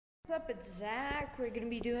up? It's Zach. We're going to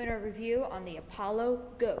be doing a review on the Apollo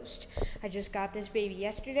Ghost. I just got this baby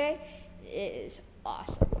yesterday. It is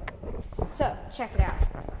awesome. So, check it out.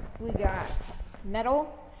 We got metal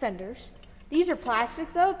fenders. These are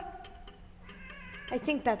plastic though. I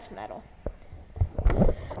think that's metal.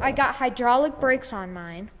 I got hydraulic brakes on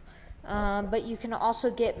mine, but you can also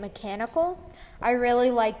get mechanical. I really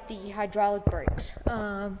like the hydraulic brakes.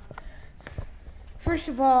 First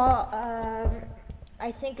of all,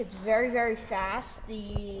 I think it's very, very fast.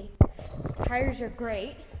 The tires are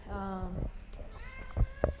great.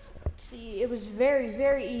 See, it was very,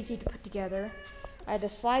 very easy to put together. I had to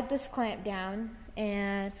slide this clamp down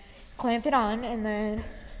and clamp it on, and then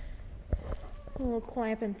a little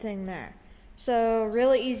clamping thing there. So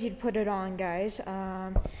really easy to put it on, guys.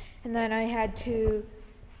 And then I had to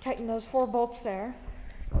tighten those 4 bolts there,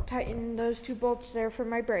 tighten those 2 bolts there for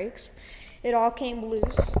my brakes. It all came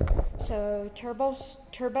loose. So turbo,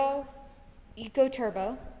 Eco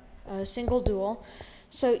Turbo, single dual.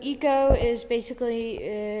 So Eco is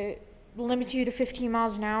basically limits you to 15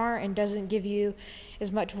 miles an hour and doesn't give you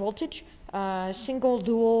as much voltage. Single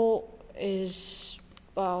dual is,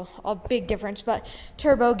 well, a big difference, but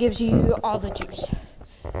turbo gives you all the juice.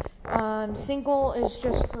 Single is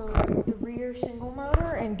just for the rear single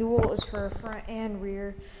motor, and dual is for front and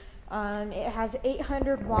rear. It has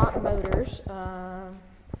 800 watt motors,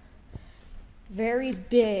 very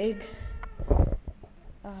big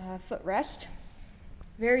footrest,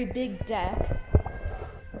 very big deck.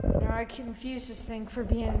 Now I confuse this thing for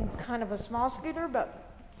being kind of a small scooter, but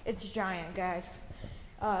it's giant, guys.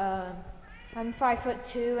 I'm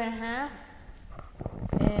 5'2.5",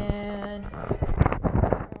 and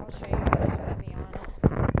I'll show you guys with me on it.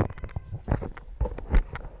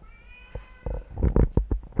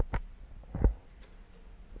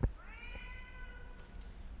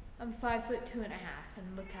 I'm 5'2.5",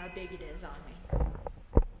 and look how big it is on me.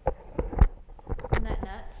 Isn't that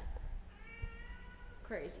nuts?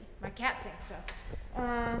 Crazy. My cat thinks so.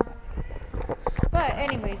 But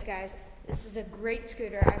anyways, guys, this is a great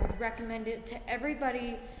scooter. I would recommend it to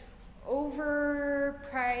everybody over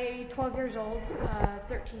probably 12 years old,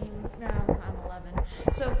 13, no, I'm 11.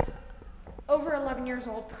 So over 11 years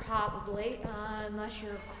old probably, unless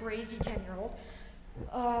you're a crazy 10-year-old.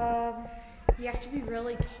 You have to be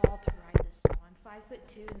really tall to ride this though. I'm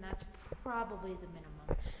 5'2", and that's probably the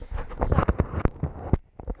minimum. So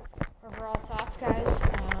overall thoughts, guys.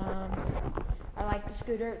 I like the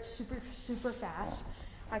scooter. It's super, super fast.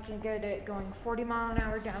 I can get it going 40 miles an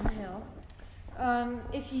hour down the hill.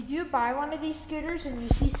 If you do buy one of these scooters and you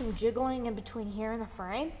see some jiggling in between here and the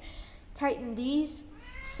frame, tighten these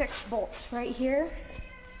 6 bolts right here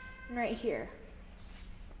and right here.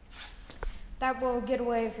 That will get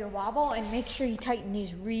away with your wobble, and make sure you tighten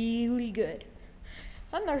these really good.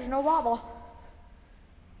 Then there's no wobble.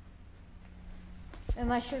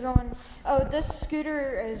 Unless you're going, oh, this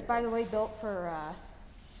scooter is, by the way, built for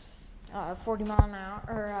 40 mile an hour,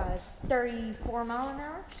 or 34 mile an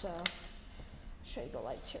hour. So I'll show you the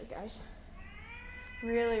lights here, guys.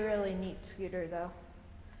 Really, really neat scooter though.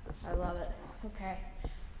 I love it. Okay,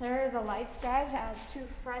 there are the lights, guys. It has 2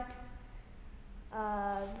 front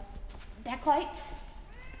back lights,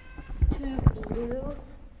 2 blue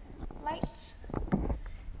lights,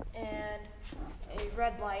 and a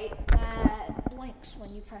red light that blinks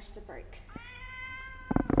when you press the brake.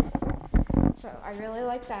 So I really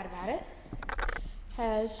like that about it.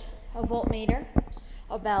 Has a voltmeter,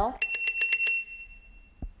 a bell.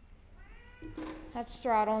 That's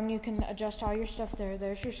throttle, and you can adjust all your stuff there.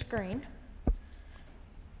 There's your screen.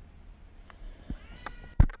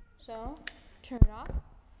 So turn it off.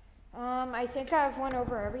 I think I've went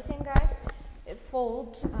over everything, guys. It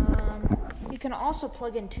folds. You can also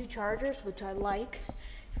plug in 2 chargers, which I like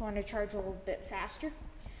if you want to charge a little bit faster.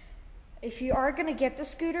 If you are going to get the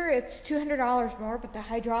scooter, it's $200 more, but the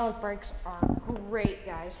hydraulic brakes are great,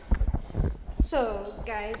 guys. So,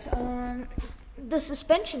 guys, the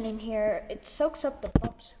suspension in here, it soaks up the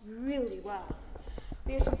bumps really well.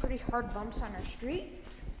 We have some pretty hard bumps on our street.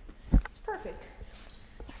 It's perfect.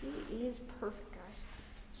 It is perfect, guys.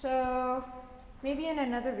 So maybe in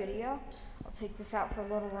another video, I'll take this out for a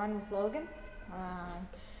little run with Logan.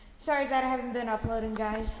 Sorry that I haven't been uploading,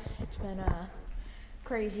 guys. It's been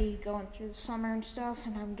crazy going through the summer and stuff,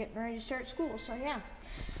 and I'm getting ready to start school, so yeah.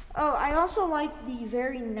 Oh, I also like the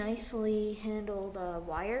very nicely handled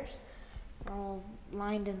wires. They're all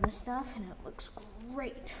lined in this stuff, and it looks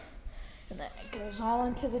great. And then it goes all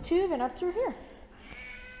into the tube and up through here.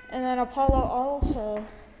 And then Apollo also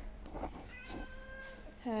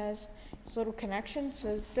has this little connection,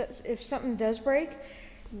 so if something does break,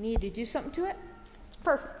 you need to do something to it, it's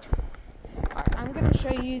perfect. I'm going to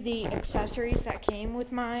show you the accessories that came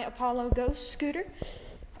with my Apollo Ghost scooter.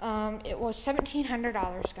 It was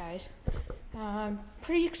 $1,700, guys.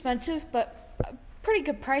 Pretty expensive, but a pretty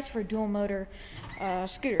good price for a dual motor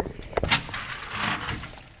scooter.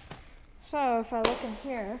 So if I look in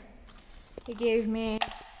here, he gave me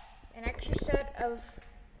an extra set of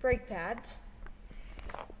brake pads,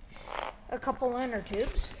 a couple inner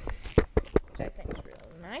tubes, which I think is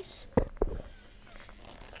really nice.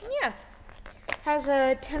 And yeah, has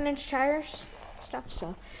a 10-inch tires stuff.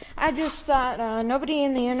 So I just thought nobody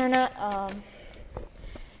in the internet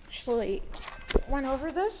actually went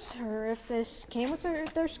over this, or if this came with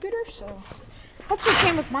their scooter. So hopefully it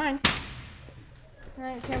came with mine.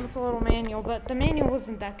 It came with a little manual, but the manual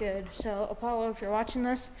wasn't that good. So Apollo, if you're watching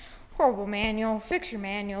this, horrible manual. Fix your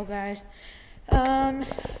manual, guys. Let's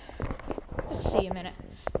see a minute.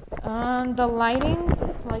 The lighting,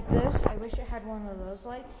 like this, I wish it had one of those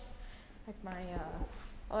lights, like my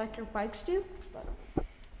electric bikes do. But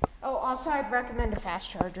oh, also I'd recommend a fast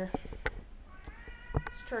charger.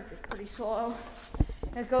 This charger's pretty slow.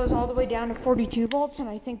 It goes all the way down to 42 volts, and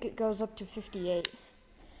I think it goes up to 58.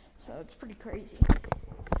 So it's pretty crazy.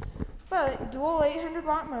 But dual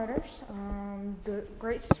 800-watt motors,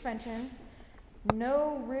 great suspension,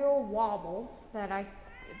 no real wobble that I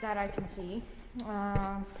can see.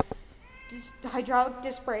 Hydraulic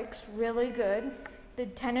disc brakes, really good. The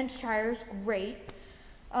 10-inch tires, great.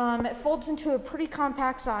 It folds into a pretty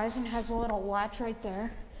compact size and has a little latch right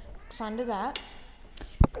there. Hooks onto that.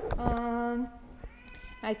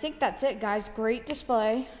 I think that's it, guys. Great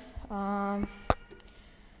display.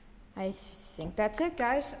 I think that's it,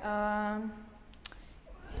 guys.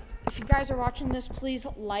 If you guys are watching this, please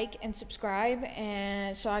like and subscribe,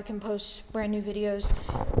 and so I can post brand new videos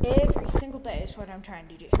every single day is what I'm trying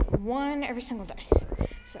to do. One every single day.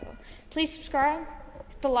 So please subscribe,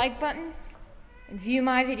 hit the like button, and view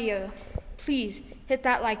my video. Please hit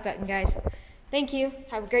that like button, guys. Thank you.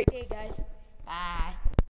 Have a great day, guys. Bye.